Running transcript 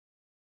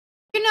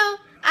You know,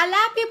 a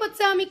lot of people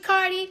tell me,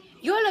 Cardi,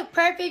 you look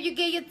perfect if you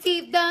get your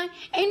teeth done.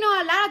 And you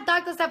know, a lot of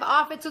doctors have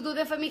offered to do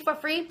this for me for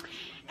free. And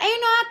you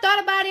know, I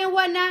thought about it and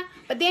whatnot,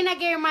 but then I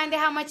get reminded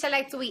how much I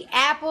like to eat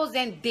apples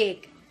and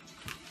dick.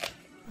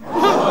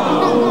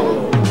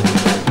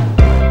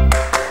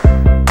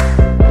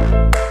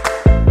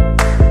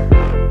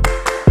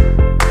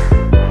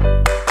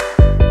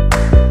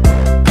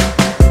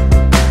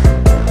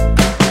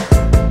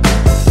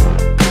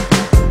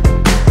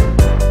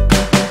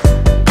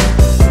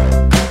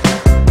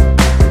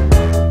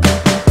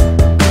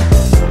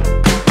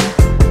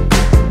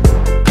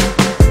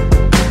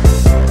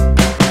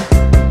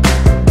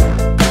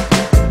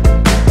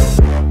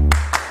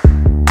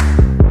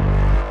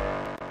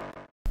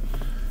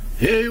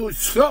 Hey,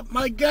 what's up,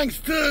 my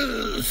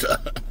gangsters?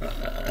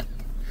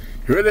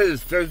 Here it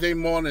is, Thursday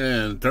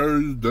morning.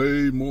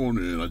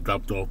 I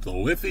dropped off the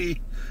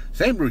Liffy.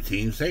 Same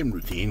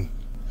routine.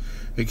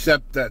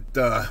 Except that,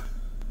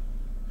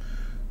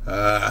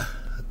 I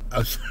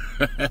was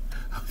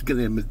going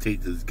to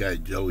imitate this guy,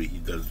 Joey. He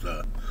does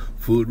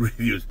food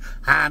reviews.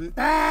 I'm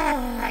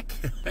back!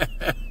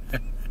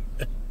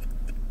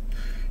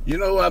 You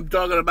know what I'm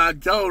talking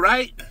about, Joe,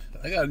 right?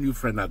 I got a new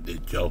friend out there,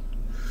 Joe.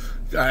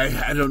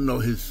 I don't know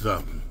his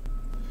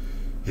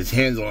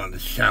handle on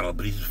this channel,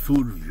 but he's a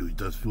food review. He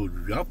does food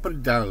review. I'll put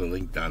it down in the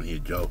link down here,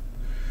 Joe.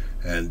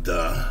 And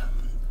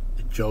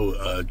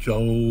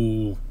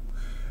Joe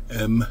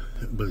M,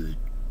 what is it?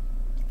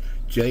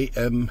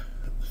 JM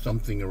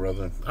something or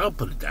other. I'll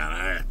put it down. All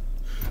right.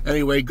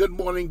 Anyway, good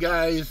morning,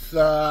 guys.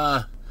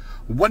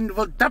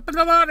 Wonderful top of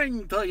the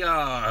morning to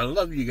ya. I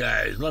love you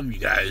guys.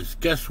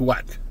 Guess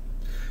what?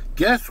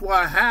 Guess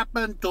what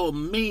happened to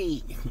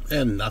me?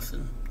 And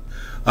nothing.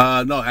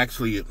 No,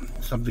 actually,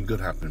 something good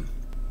happened.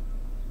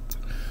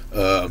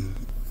 I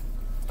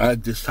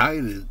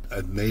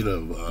made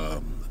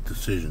a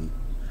decision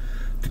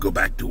to go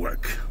back to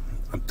work.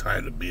 I'm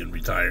tired of being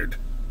retired.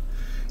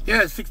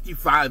 Yeah,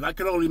 65, I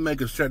can only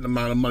make a certain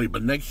amount of money,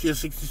 but next year,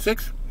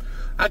 66,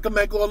 I can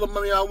make all the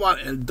money I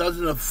want, and it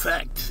doesn't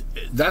affect,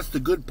 that's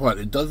the good part,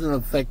 it doesn't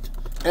affect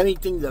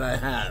anything that I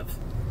have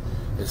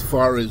as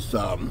far as,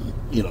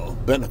 you know,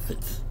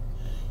 benefits,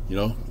 you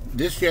know.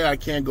 This year I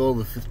can't go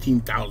over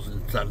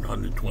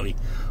 15,720,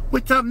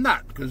 which I'm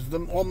not, because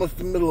I'm almost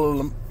the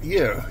middle of the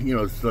year. You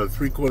know, it's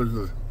three quarters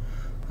of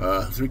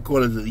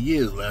the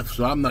year left,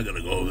 so I'm not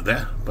gonna go over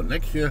that. But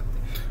next year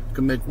I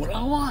can make what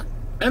I want,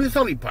 and it's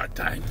only part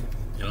time.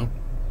 You know,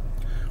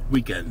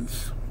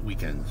 weekends.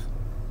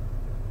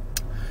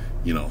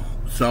 You know,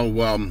 so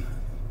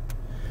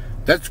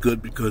that's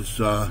good because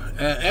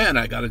and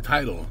I got a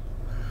title.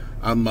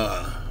 I'm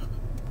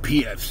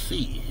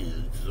PFC.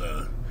 It's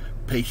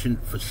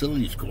Patient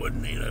Facilities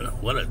Coordinator.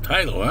 What a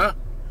title, huh?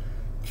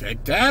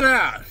 Check that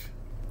out.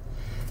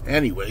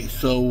 Anyway,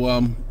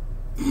 so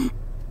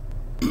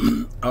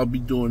I'll be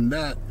doing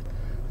that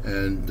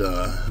and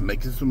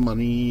making some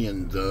money,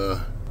 and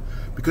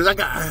because I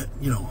got,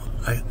 you know,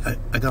 I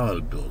got a lot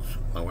of bills.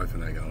 My wife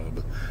and I got a lot of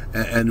bills,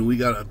 and we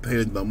gotta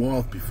pay them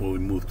off before we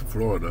move to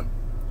Florida.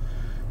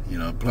 You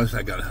know, plus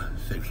I gotta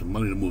save some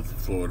money to move to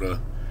Florida.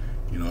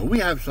 You know, we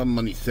have some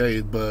money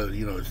saved, but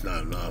you know, it's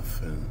not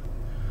enough. And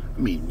I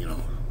mean, you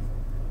know,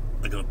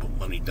 I gotta put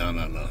money down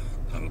on a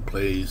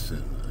place,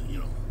 and you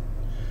know,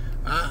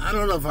 I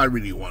don't know if I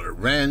really want to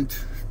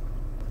rent,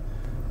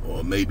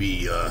 or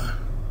maybe, yeah,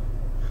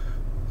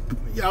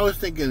 I was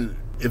thinking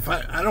if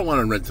I don't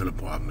want to rent an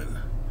apartment,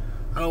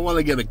 I don't want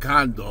to get a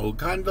condo.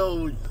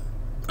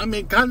 I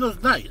mean, condo's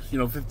nice, you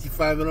know,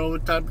 55 and over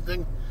type of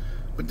thing,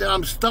 but then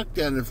I'm stuck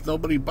there, and if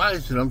nobody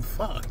buys it, I'm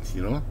fucked,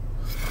 you know.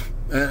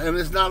 And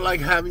it's not like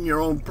having your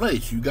own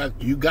place. You got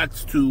to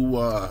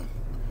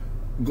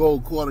go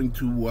according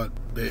to what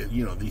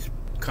you know, these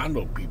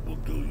condo people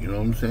do. You know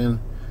what I'm saying?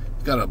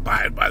 You gotta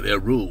abide by their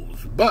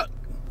rules. But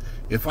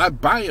if I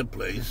buy a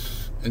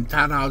place, and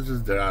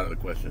townhouses, they're out of the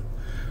question.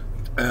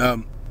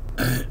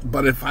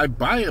 But if I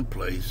buy a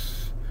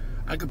place,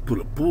 I could put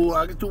a pool.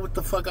 I could do what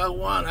the fuck I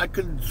want. I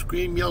could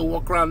scream, yell,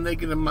 walk around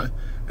naked in my,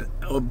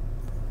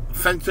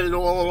 fence it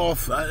all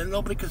off, and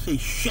nobody can say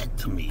shit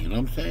to me. You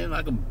know what I'm saying?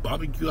 I can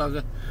barbecue out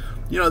there.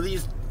 You know,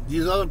 these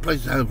other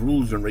places have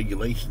rules and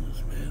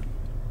regulations, man.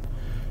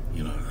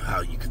 You know,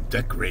 how you can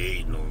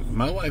decorate.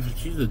 My wife,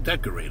 she's a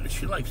decorator.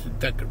 She likes to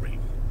decorate.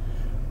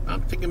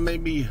 I'm thinking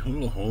maybe a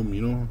little home,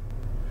 you know.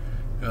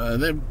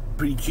 They're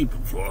pretty cheap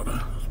in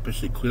Florida,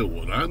 especially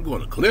Clearwater. I'm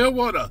going to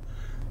Clearwater.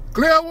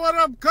 Clearwater,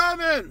 I'm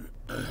coming.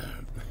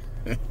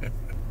 A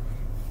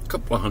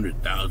couple of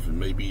 100,000,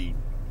 maybe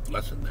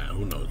less than that.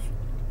 Who knows?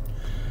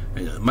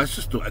 And I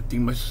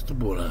think my sister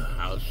bought a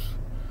house.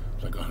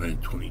 It's like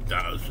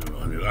 120,000.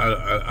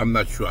 I'm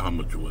not sure how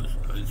much it was.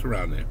 It's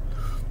around there.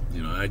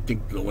 You know, I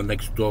think the one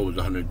next door was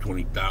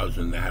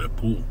 120,000. They had a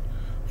pool,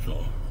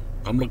 so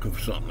I'm looking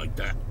for something like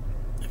that.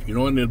 If you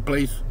know any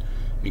place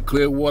in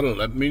Clearwater,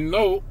 let me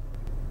know.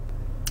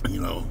 You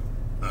know,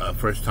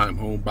 first-time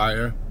home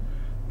buyer.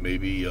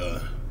 Maybe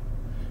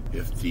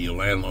if the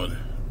landlord,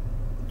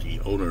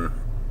 the owner,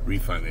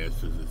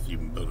 refinances, it's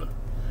even better.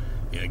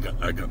 Yeah,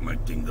 I got my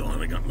thing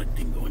going.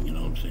 You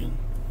know what I'm saying?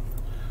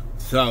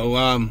 So,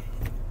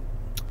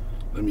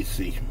 let me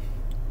see.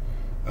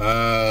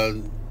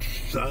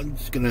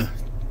 Son's gonna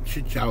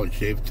shower and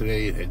shave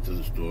today and head to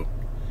the store,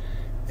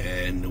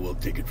 and we'll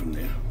take it from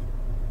there.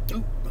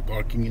 Oh, the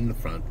parking in the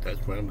front. That's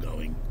where I'm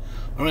going.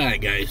 All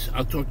right, guys.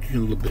 I'll talk to you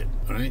in a little bit.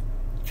 All right?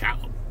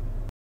 Ciao.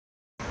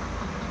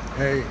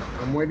 Hey,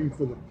 I'm waiting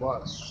for the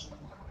bus.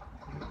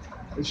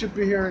 It should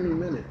be here any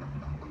minute.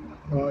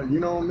 You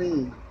know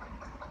me.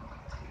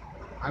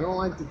 I don't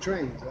like the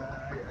trains.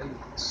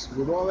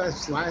 With all that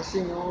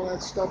slashing and all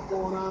that stuff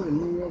going on in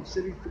New York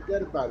City,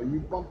 forget about it. You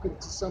bump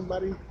into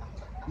somebody,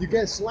 you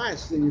get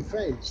slashed in your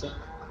face.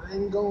 I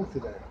ain't going for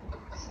that.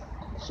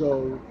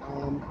 So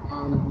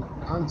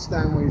on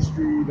Stanway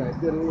Street, I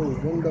did a little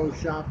window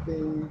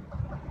shopping.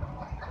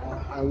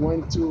 I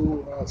went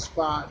to a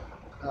spot,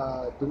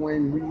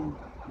 Dwayne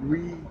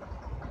Reed,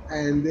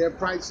 and their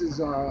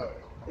prices are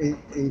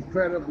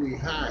incredibly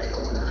high.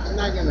 I'm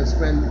not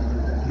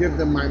gonna give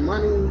them my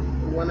money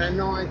when I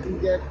know I can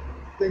get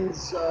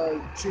things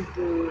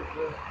cheaper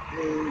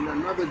in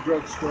another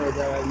drugstore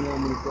that I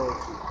normally go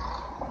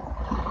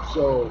to.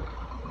 So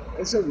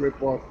it's a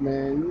ripoff,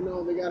 man. You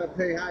know, they gotta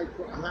pay high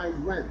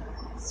rent,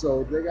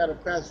 so they gotta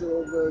pass it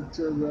over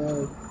to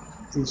the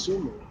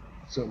consumer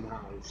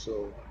somehow.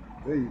 So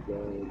there you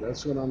go.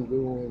 That's what I'm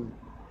doing,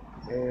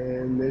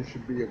 and there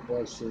should be a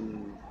bus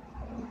in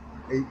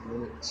 8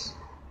 minutes.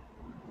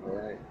 All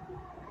right.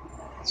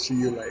 See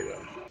you later.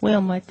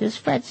 Wilma, does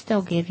Fred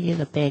still give you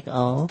the big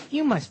O?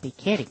 You must be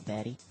kidding,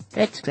 Betty.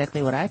 That's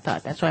exactly what I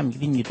thought. That's why I'm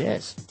giving you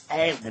this. I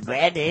have the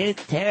brand new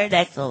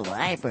Pterodactyl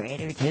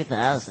Vibrator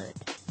 2000.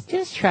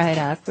 Just try it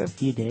out for a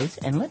few days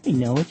and let me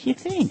know what you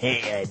think.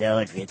 Hey, I know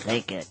what you're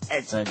thinking.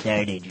 It's a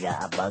dirty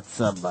job, but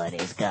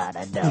somebody's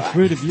gotta know it.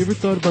 Fred, have you ever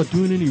thought about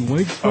doing any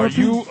white swapping? Are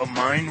you a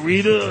mind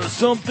reader or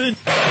something?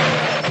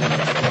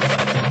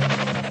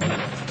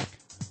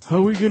 How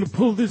are we gonna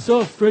pull this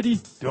off, Freddy?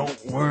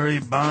 Don't worry,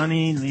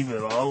 Bonnie. Leave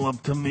it all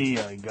up to me.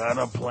 I got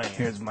a plan.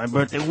 Here's my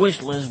birthday wish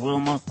list,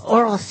 Wilma.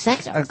 Oral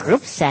sex or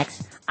group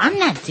sex? I'm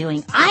not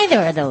doing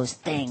either of those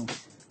things.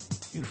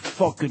 You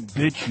fucking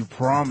bitch, you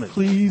promised.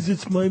 Please,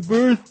 it's my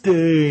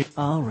birthday.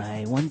 All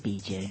right, one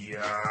BJ.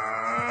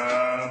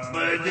 Yeah,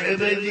 but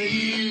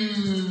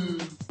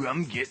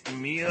I'm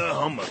getting me a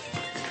Hummer.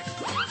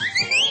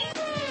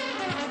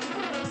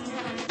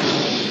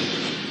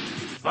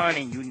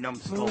 Bonnie, you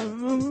numbskull.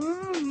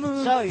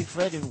 Sorry,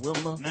 Fred and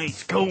Wilma.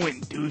 Nice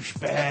going,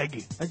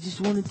 douchebag. I just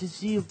wanted to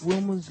see if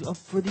Wilma's up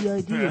for the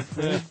idea,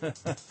 Fred.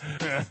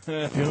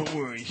 Don't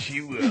worry,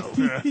 she will.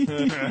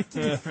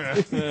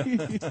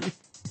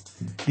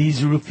 These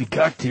roofie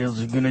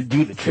cocktails are gonna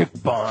do the trick,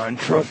 Bon.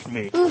 Trust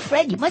me. Ooh,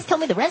 Fred, you must tell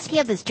me the recipe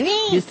of this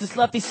drink. It's the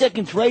sloppy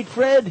seconds, right,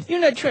 Fred?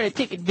 You're not trying to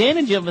take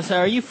advantage of us,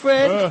 are you,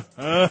 Fred?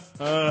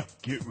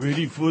 Get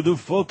ready for the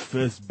fuck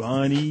fest,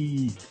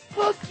 Bonnie.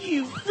 Fuck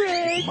you,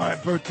 Fred. My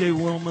birthday,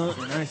 Wilma,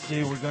 and I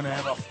say we're gonna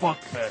have a fuck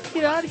fest.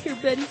 Get out of here,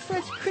 Betty.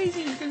 Fred's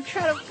crazy. He's gonna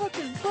try to fuck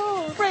us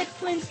both. Fred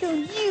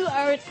Flintstone, you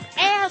are an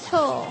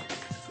asshole.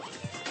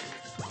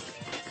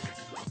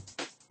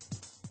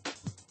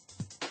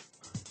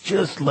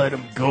 Just let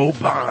him go,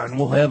 Bon.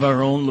 We'll have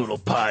our own little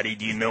party,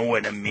 do you know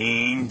what I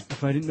mean?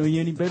 If I didn't know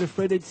you any better,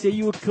 Fred, I'd say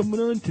you were coming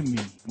on to me.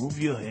 Move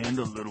your hand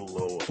a little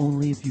lower.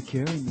 Only if you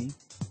carry me.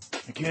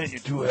 You can't,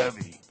 you're too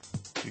heavy.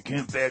 You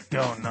can't back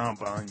down now,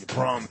 Bon, you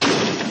promise.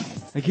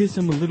 I guess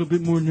I'm a little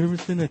bit more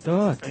nervous than I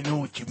thought. I know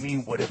what you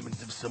mean. What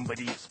happens if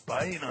somebody is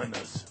spying on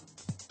us?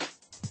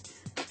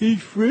 Hey,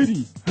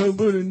 Freddy, how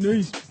about a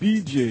nice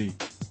BJ?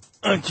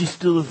 Aren't you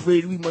still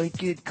afraid we might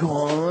get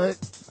caught?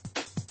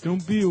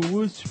 Don't be a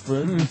wuss,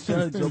 Fred.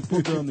 Besides, I'll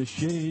pull down the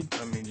shade.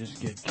 I mean, just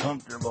get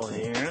comfortable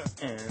here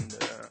and,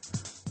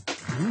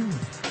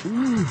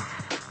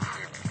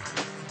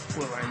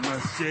 Well, I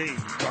must say,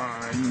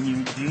 Bon,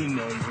 you do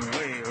know your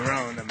way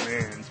around a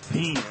man's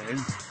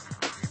penis.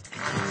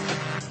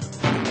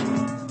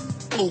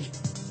 Oh.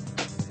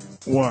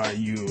 Why,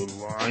 you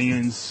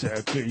lying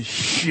sack of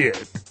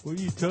shit. What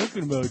are you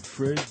talking about,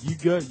 Fred? You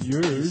got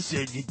You yours.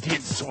 said you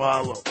did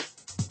swallow.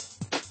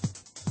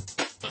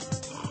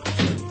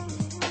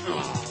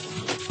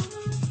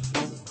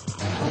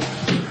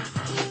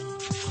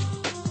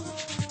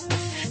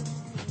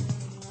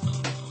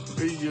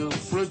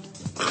 Fred,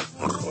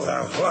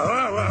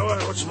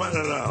 What's the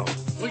matter now?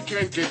 we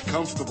can't get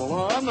comfortable.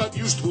 I'm not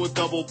used to a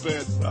double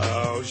bed.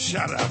 Oh,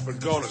 shut up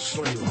and go to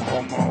sleep,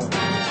 homo.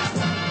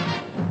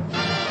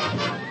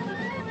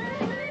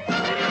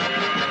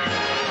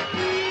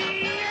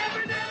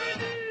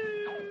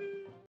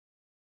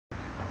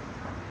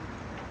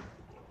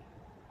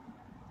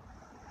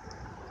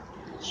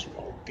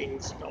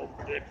 Smoking's no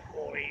good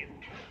for you.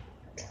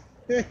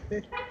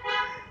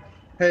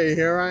 Hey,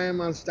 here I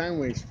am on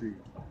Steinway Street.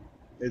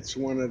 It's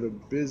one of the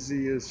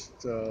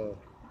busiest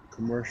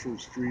commercial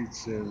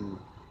streets in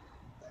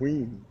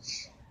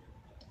Queens.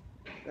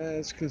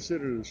 It's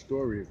considered the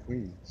story of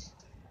Queens.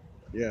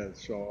 Yeah,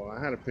 so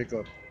I had to pick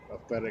up a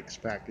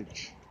FedEx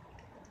package.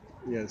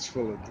 Yeah, it's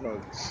full of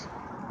drugs.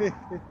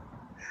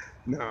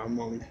 No, I'm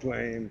only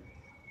playing.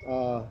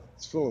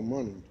 It's full of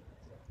money.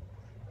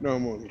 No,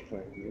 I'm only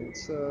playing.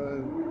 It's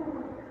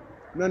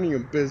none of your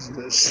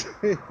business.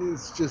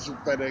 It's just a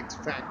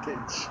FedEx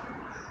package.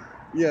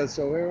 Yeah,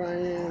 so here I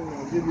am.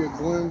 I'll give you a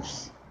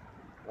glimpse.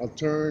 I'll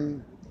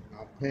turn.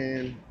 I'll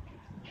pan.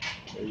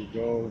 There you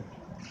go.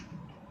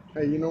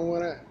 Hey, you know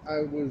what?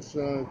 I was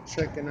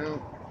checking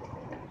out.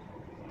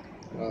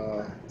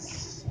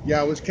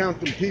 Yeah, I was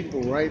counting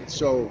people, right?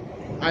 So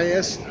I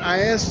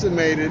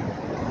estimated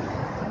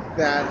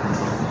that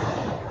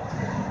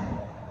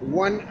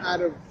one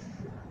out of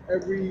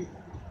every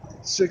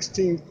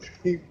 16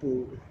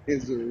 people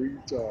is a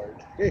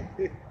retard,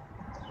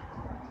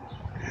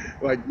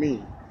 like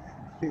me.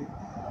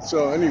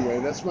 So anyway,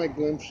 that's my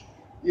glimpse.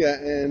 Yeah,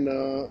 and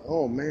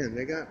oh man,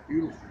 they got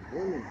beautiful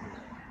women here.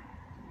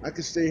 I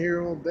could stay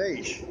here all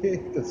day.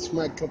 That's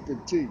my cup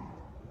of tea.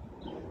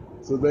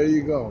 So there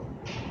you go.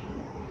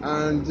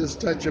 And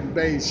just touch a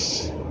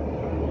base.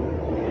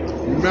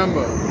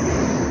 Remember,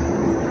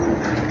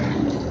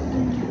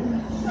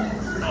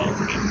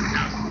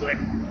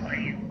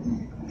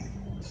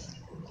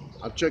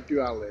 I'll check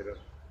you out later.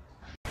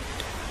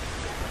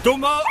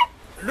 Thomas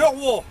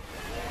Leroy.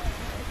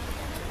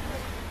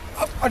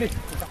 Allez.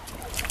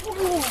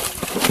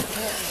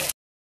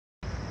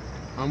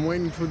 I'm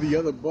waiting for the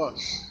other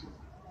bus.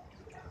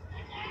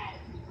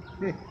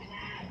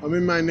 I'm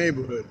in my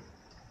neighborhood.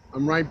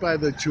 I'm right by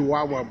the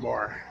Chihuahua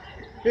bar.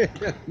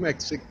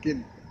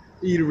 Mexican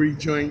eatery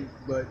joint,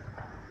 but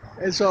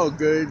it's all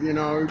good, you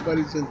know,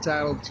 everybody's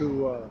entitled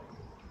to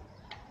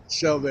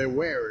sell their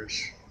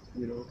wares,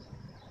 you know.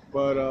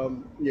 But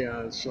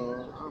yeah,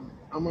 so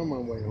I'm on my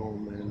way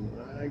home, man.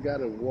 I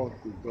gotta walk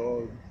the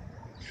dog,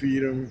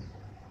 feed him,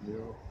 you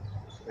know,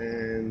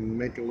 and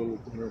make a little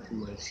dinner for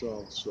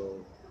myself.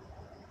 So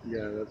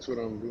yeah, that's what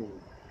I'm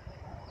doing.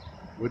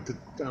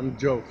 I'm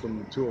Joe from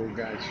the Two Old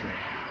Guys Show.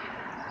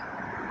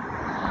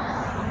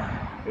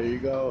 There you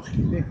go.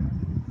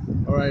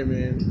 All right,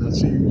 man. I'll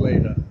see you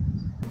later.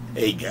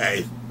 Hey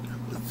guys,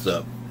 what's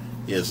up?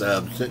 Yes,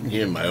 I'm sitting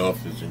here in my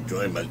office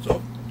enjoying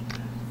myself,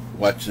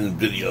 watching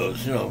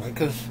videos, you know,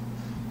 because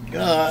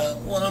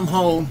when I'm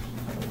home,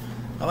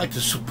 I like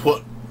to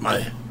support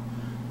my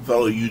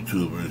fellow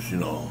YouTubers, you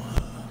know.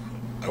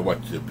 I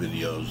watch their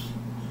videos.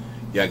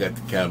 Yeah, I got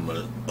the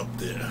camera up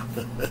there.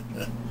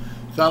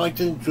 So I like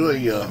to enjoy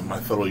my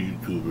fellow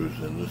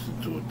YouTubers and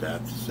listen to what they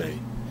have to say.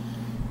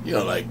 You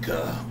know, like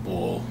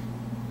Paul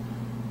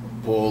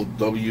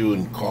W.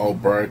 and Carl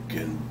Burke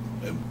and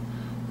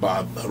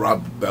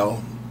Robert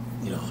Bell,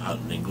 you know, out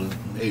in England.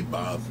 Hey,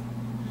 Bob.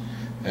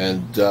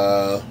 And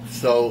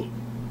so,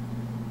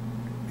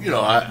 you know,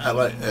 I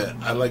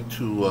like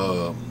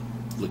to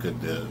look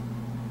at the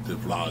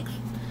vlogs.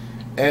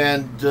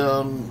 And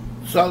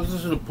so I was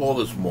listening to Paul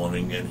this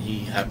morning, and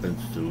he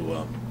happens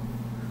to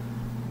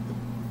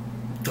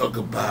talk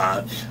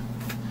about,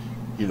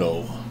 you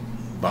know,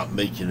 about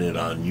making it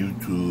on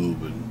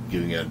YouTube and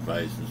giving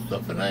advice and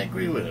stuff, and I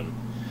agree with him.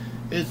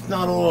 It's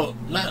not all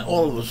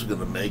of us are going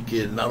to make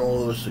it. Not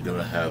all of us are going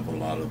to have a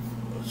lot of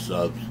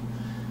subs.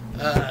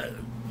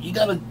 You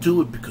got to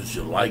do it because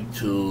you like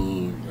to.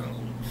 You know,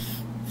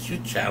 it's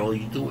your channel.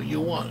 You do what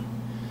you want.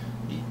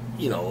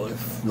 You know,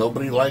 if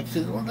nobody likes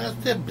it, well, that's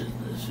their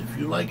business. If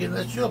you like it,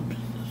 that's your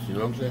business. You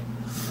know what I'm saying?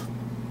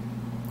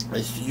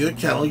 It's your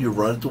channel. You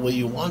run it the way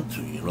you want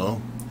to. You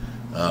know.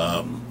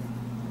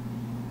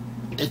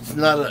 It's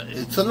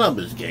a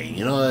numbers game,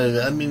 you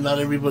know. I mean, not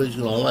everybody's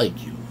gonna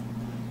like you.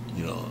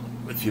 You know,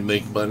 if you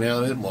make money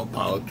on it, more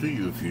power to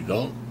you. If you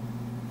don't,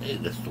 hey,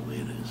 that's the way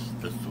it is.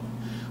 That's the way.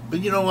 But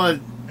you know what?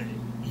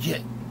 Yeah,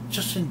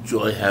 just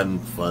enjoy having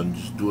fun.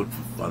 Just do it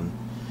for fun.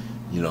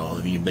 You know,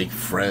 you make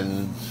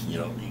friends. You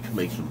know, you can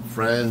make some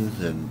friends,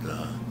 and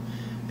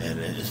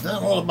it's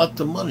not all about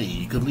the money.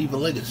 You can leave a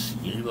legacy.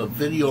 You have a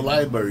video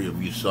library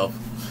of yourself.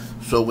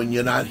 So when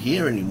you're not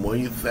here anymore,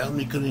 your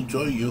family can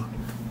enjoy you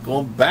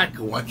going back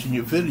and watching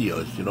your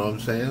videos, you know what I'm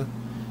saying?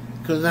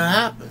 Because that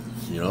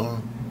happens, you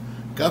know.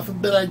 God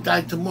forbid I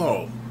die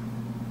tomorrow.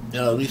 You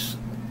know, at least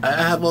I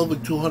have over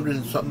 200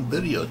 and something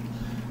videos.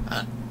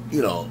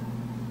 You know,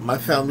 my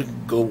family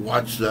can go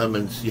watch them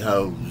and see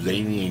how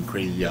zany and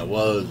crazy I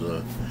was.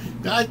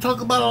 I talk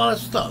about a lot of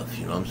stuff,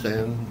 you know what I'm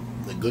saying?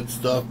 The good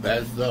stuff,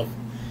 bad stuff.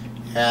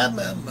 Yeah,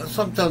 man,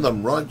 sometimes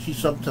I'm raunchy,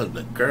 sometimes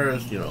I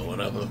curse, you know,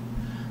 whatever.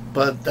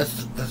 But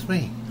that's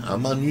me.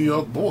 I'm a New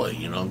York boy,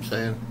 you know what I'm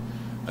saying?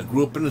 I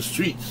grew up in the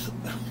streets,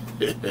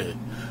 you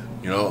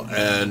know,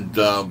 and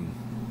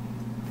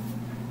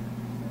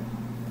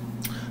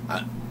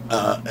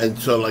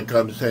so like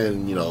I'm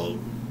saying, you know,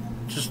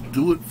 just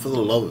do it for the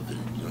love of it,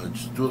 you know,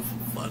 just do it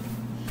for fun.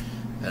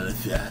 And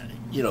if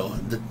you know,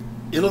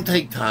 it'll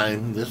take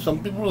time. There's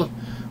some people,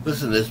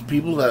 listen, there's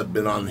people that have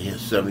been on here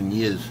 7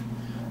 years,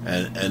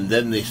 and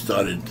then they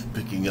started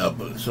picking up.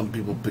 Some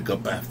people pick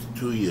up after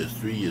 2 years,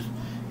 3 years.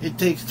 It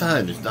takes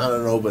time. It's not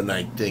an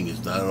overnight thing.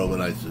 It's not an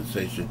overnight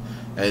sensation.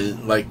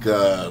 And like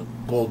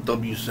Paul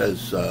W.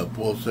 says,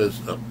 Paul says,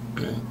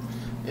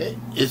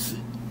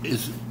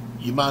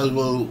 you might as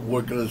well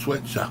work in a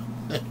sweatshop.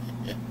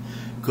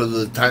 because of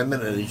the time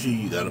and energy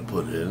you got to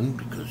put in,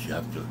 because you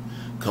have to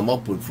come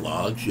up with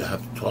vlogs, you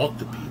have to talk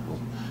to people,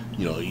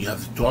 you know, you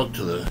have to talk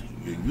to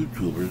your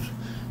YouTubers,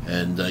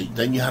 and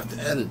then you have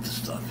to edit the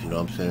stuff, you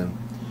know what I'm saying?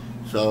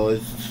 So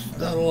it's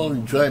not all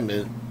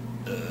enjoyment,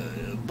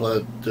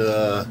 but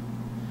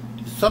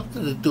it's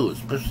something to do,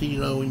 especially, you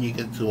know, when you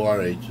get to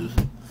our ages.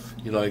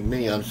 You know, like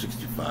me, I'm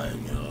 65,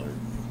 you know.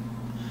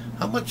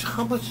 How much,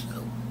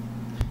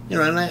 you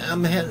know, and I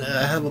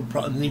have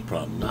a knee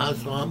problem now,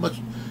 so how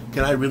much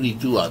can I really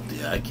do out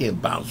there? I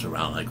can't bounce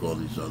around like all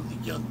these other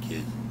young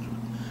kids and do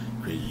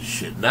crazy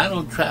shit. And I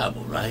don't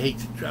travel. I hate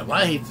to travel.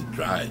 I hate to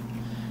drive.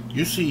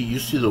 You see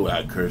the way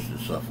I curse and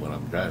stuff when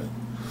I'm driving.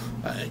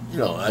 You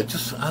know,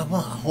 I'm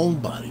a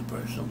homebody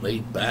person,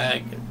 laid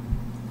back, and,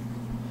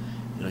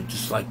 you know,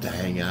 just like to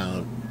hang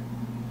out,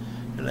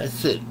 and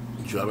that's it.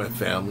 Enjoy my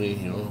family,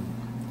 you know.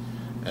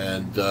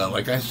 And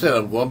like I said,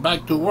 I'm going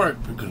back to work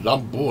because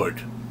I'm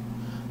bored.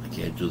 I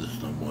can't do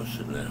this no more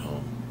sitting at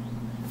home.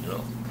 You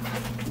know,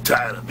 I'm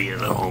tired of being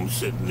at home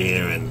sitting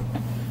there and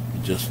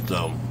just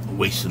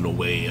wasting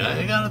away.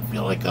 I gotta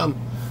feel like I'm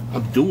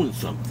doing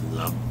something.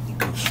 I'm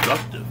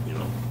constructive, you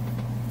know.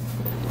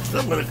 So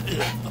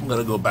I'm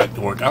gonna go back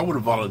to work. I would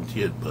have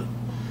volunteered, but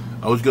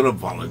I was gonna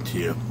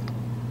volunteer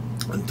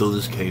until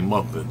this came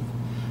up and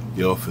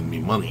they offered me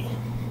money.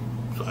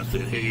 So I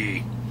said,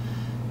 hey,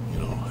 you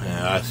know,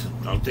 and I said,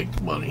 I'll take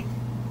the money,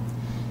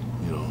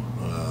 you know.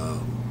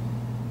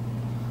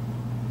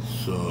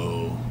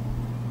 So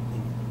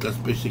that's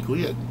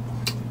basically it.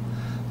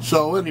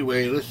 So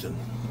anyway, listen,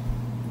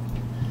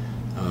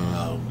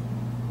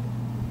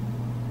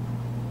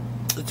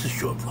 it's a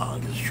short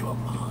vlog.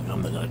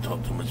 I'm not gonna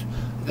talk too much.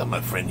 I got my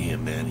friend here,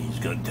 man. He's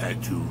gonna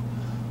tattoo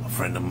a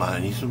friend of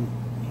mine.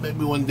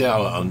 Maybe one day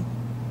I'll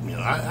you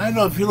know, I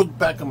know if you look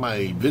back at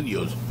my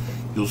videos,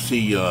 you'll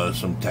see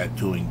some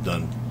tattooing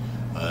done.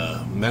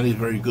 Manny's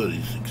very good.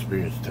 He's an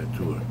experienced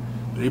tattooer.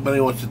 If anybody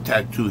wants to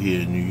tattoo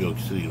here in New York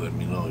City, let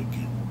me know. You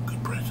get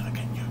good price. I'll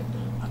get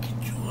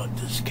you a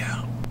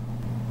discount.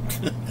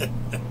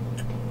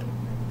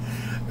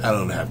 I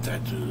don't have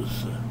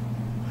tattoos.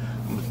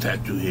 I'm a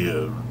tattoo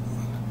here,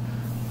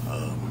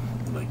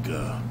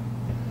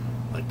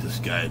 like this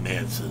guy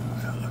Nansen,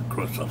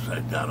 cross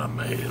upside down on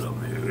my head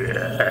over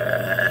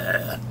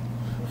here.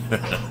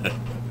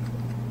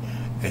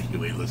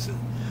 Anyway, listen,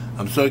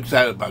 I'm so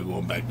excited about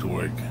going back to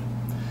work.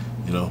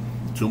 You know,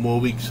 2 more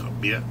weeks, I'll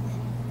be in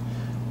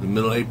the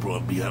middle of April,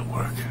 I'll be at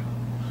work.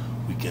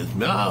 Weekends,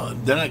 then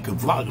I can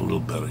vlog a little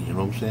better, you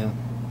know what I'm saying?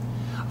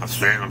 I'm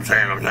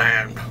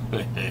saying.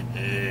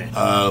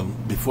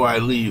 Before I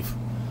leave,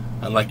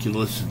 I'd like you to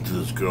listen to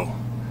this girl.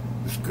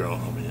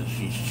 I mean,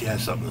 she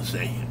has something to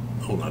say.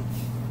 Hold on.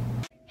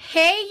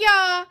 Hey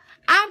y'all,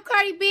 I'm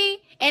Cardi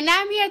B, and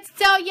I'm here to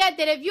tell you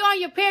that if you're on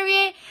your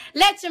period,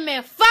 let your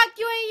man fuck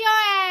you in your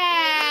ass.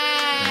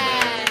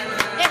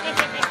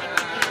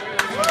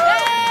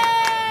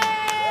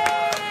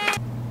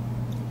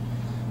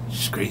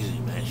 She's crazy,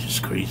 man. She's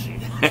crazy.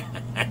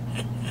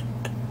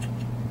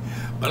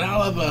 But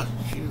however,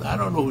 I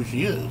don't know who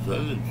she is. I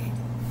just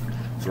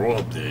throw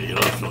up there, you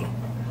know. So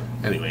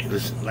anyway,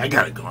 listen, I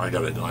gotta go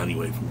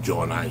anyway from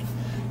Joe and I.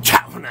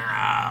 Ciao for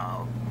now.